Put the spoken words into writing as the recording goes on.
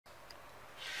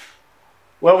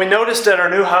Well, we noticed at our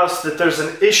new house that there's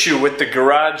an issue with the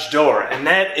garage door, and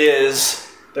that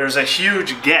is there's a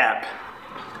huge gap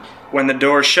when the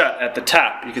door is shut at the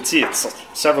top. You can see it's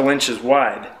several inches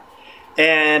wide.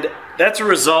 And that's a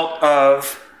result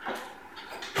of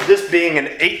this being an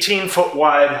 18-foot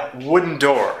wide wooden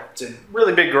door. It's a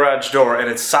really big garage door, and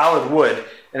it's solid wood,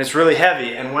 and it's really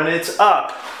heavy, and when it's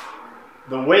up,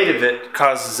 the weight of it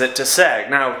causes it to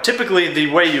sag. Now, typically the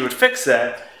way you would fix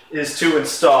that is to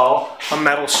install a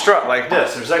metal strut like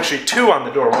this. There's actually two on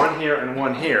the door, one here and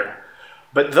one here.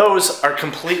 But those are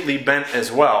completely bent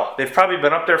as well. They've probably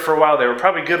been up there for a while. They were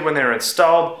probably good when they were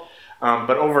installed,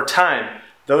 but over time,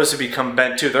 those have become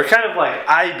bent too. They're kind of like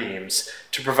I-beams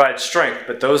to provide strength,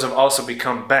 but those have also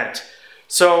become bent.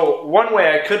 So one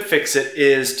way I could fix it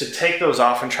is to take those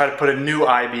off and try to put a new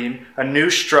I-beam, a new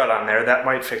strut on there. That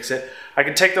might fix it. I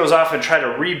could take those off and try to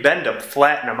rebend them,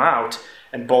 flatten them out,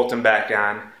 and bolt them back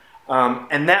on.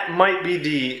 And that might be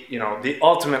the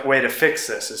ultimate way to fix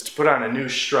this, is to put on a new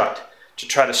strut to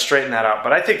try to straighten that out.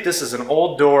 But I think this is an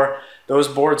old door. Those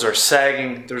boards are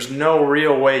sagging. There's no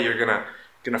real way you're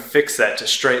gonna fix that to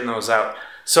straighten those out.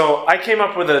 So I came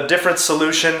up with a different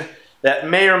solution that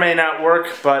may or may not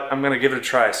work, but I'm gonna give it a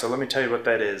try. So let me tell you what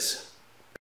that is.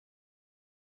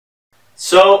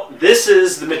 So this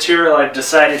is the material I've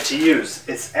decided to use.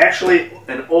 It's actually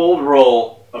an old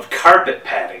roll of carpet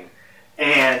padding,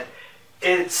 and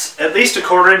it's at least a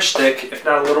 1/4 inch thick, if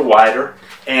not a little wider,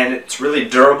 and it's really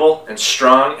durable and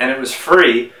strong, and it was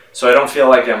free, so I don't feel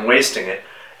like I'm wasting it.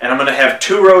 And I'm going to have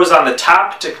 2 rows on the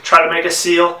top to try to make a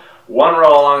seal, 1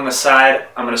 row along the side.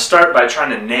 I'm going to start by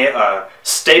trying to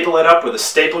staple it up with a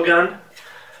staple gun.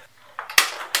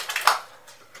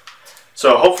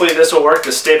 So hopefully this will work,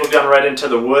 the staple gun right into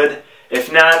the wood.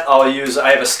 If not, I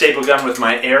have a staple gun with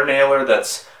my air nailer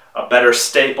that's a better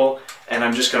staple. And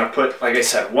I'm just going to put, like I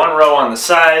said, 1 row on the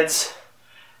sides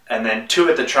and then 2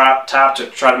 at the top to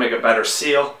try to make a better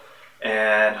seal.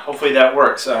 And hopefully that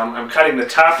works. I'm cutting the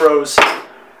top rows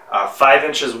 5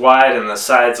 inches wide and the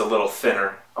sides a little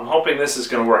thinner. I'm hoping this is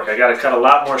going to work. I got to cut a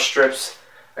lot more strips.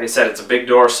 Like I said, it's a big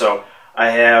door, so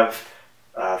I have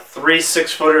 3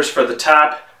 6-footers for the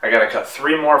top. I got to cut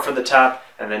 3 more for the top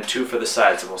and then 2 for the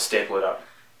sides, and we'll staple it up.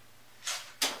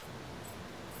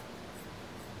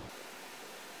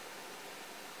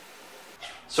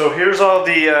 So here's all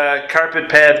the carpet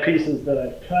pad pieces that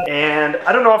I've cut, and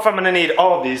I don't know if I'm going to need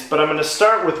all of these, but I'm going to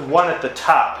start with one at the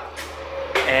top,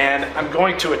 and I'm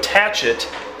going to attach it.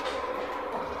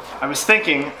 I was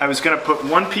thinking I was going to put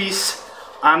 1 piece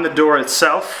on the door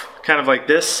itself, kind of like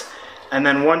this, and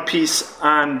then 1 piece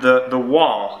on the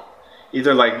wall,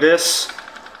 either like this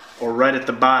or right at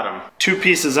the bottom. 2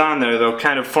 pieces on there, they'll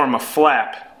kind of form a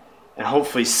flap and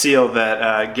hopefully seal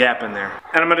that gap in there.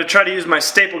 And I'm going to try to use my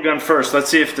staple gun first. Let's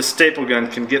see if the staple gun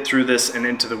can get through this and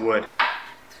into the wood.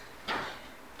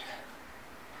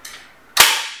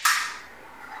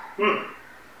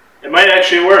 It might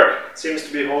actually work. It seems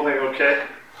to be holding okay.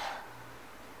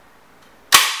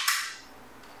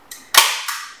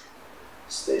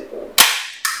 Staple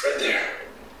right there.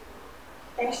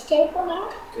 A staple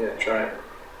now? Yeah, try it.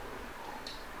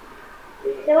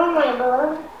 Show my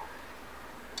board.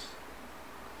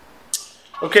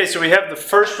 Okay, so we have the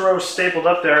first row stapled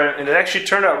up there, and it actually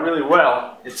turned out really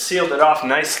well. It sealed it off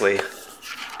nicely.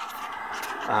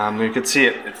 You can see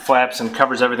it flaps and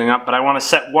covers everything up, but I want to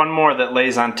set 1 more that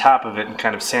lays on top of it and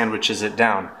kind of sandwiches it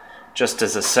down, just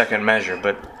as a second measure.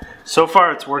 But so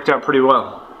far it's worked out pretty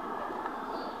well.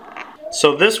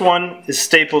 So this one is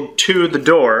stapled to the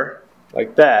door,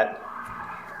 like that,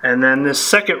 and then this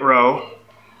second row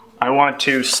I want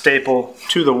to staple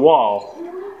to the wall,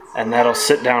 and that'll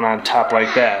sit down on top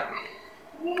like that.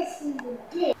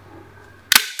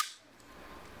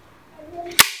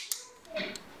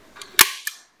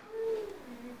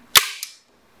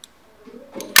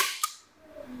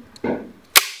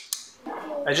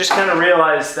 I just kind of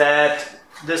realized that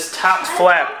this top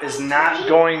flap is not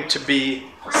going to be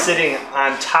sitting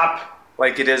on top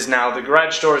like it is now. The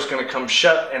garage door is going to come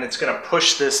shut and it's going to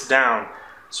push this down.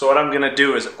 So what I'm going to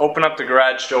do is open up the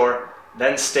garage door,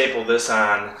 then staple this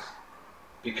on,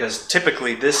 because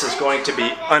typically this is going to be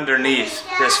underneath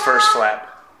this first flap.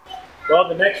 Well,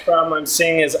 the next problem I'm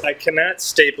seeing is I cannot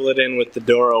staple it in with the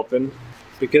door open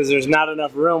because there's not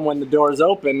enough room when the door is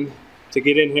open to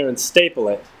get in here and staple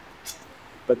it.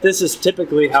 But this is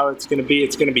typically how it's going to be.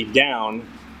 It's going to be down,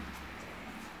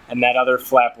 and that other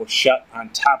flap will shut on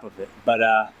top of it. But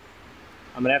I'm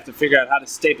going to have to figure out how to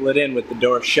staple it in with the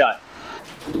door shut.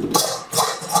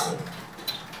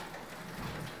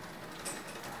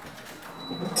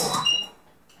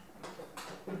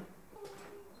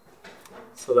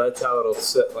 So that's how it'll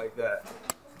sit, like that.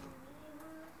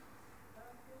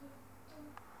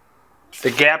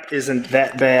 the gap isn't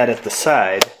that bad at the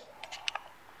side.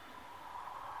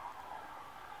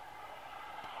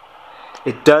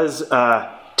 It does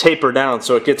taper down,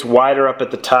 so it gets wider up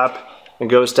at the top and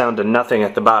goes down to nothing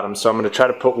at the bottom. So I'm going to try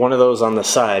to put one of those on the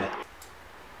side.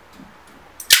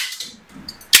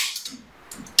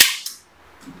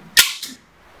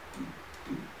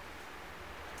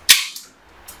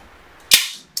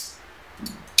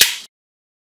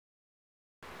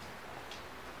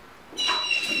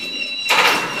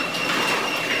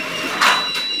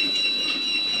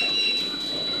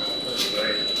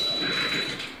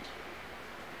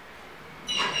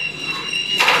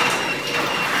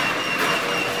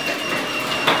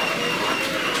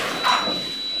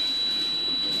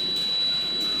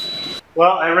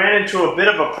 Well, I ran into a bit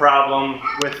of a problem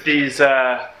with these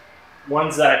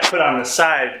ones that I put on the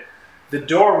side. The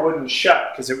door wouldn't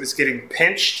shut because it was getting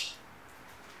pinched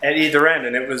at either end,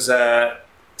 and it was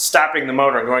stopping the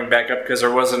motor and going back up because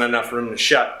there wasn't enough room to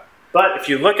shut. But if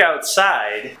you look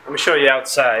outside, let me show you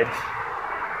outside.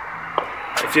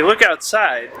 If you look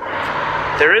outside,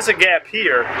 there is a gap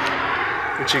here,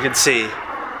 which you can see,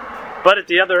 but at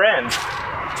the other end,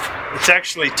 it's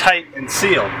actually tight and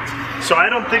sealed. So I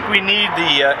don't think we need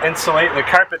the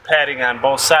carpet padding on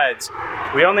both sides.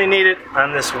 We only need it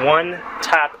on this one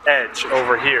top edge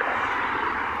over here.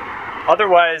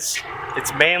 Otherwise,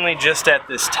 it's mainly just at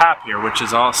this top here, which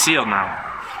is all sealed now.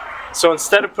 So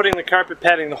instead of putting the carpet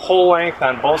padding the whole length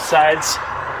on both sides,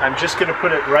 I'm just going to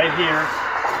put it right here.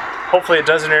 Hopefully it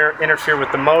doesn't interfere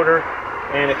with the motor,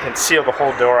 and it can seal the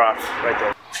whole door off right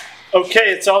there.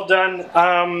 Okay, it's all done.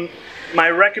 My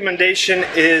recommendation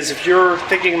is, if you're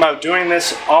thinking about doing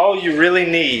this, all you really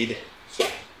need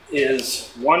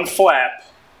is one flap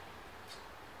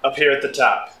up here at the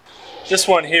top. This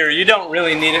one here, you don't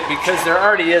really need it because there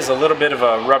already is a little bit of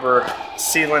a rubber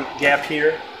sealant gap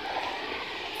here.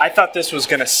 I thought this was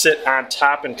going to sit on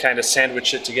top and kind of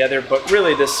sandwich it together, but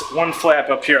really this one flap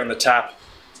up here on the top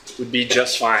would be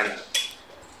just fine.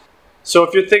 So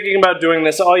if you're thinking about doing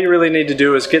this, all you really need to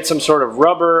do is get some sort of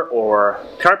rubber or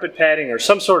carpet padding or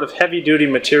some sort of heavy-duty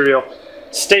material,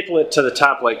 staple it to the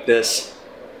top like this,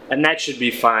 and that should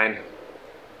be fine.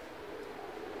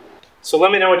 So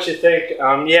let me know what you think.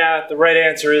 Yeah, the right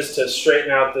answer is to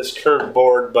straighten out this curved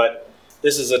board, but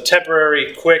this is a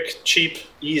temporary, quick, cheap,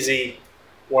 easy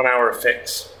 1-hour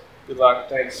fix. Good luck.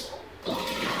 Thanks.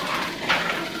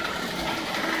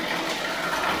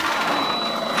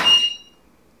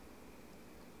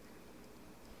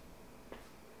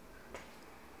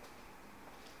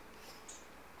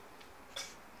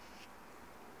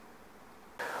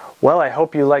 Well, I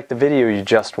hope you liked the video you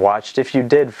just watched. If you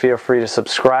did, feel free to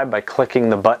subscribe by clicking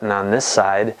the button on this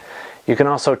side. You can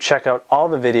also check out all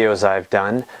the videos I've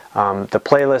done, the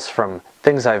playlist from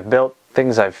things I've built,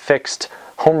 things I've fixed,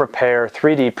 home repair,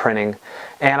 3D printing,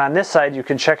 and on this side you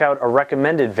can check out a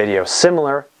recommended video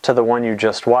similar to the one you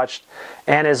just watched.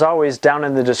 And as always, down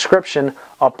in the description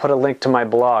I'll put a link to my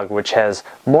blog, which has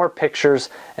more pictures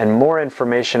and more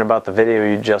information about the video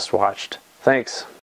you just watched. Thanks.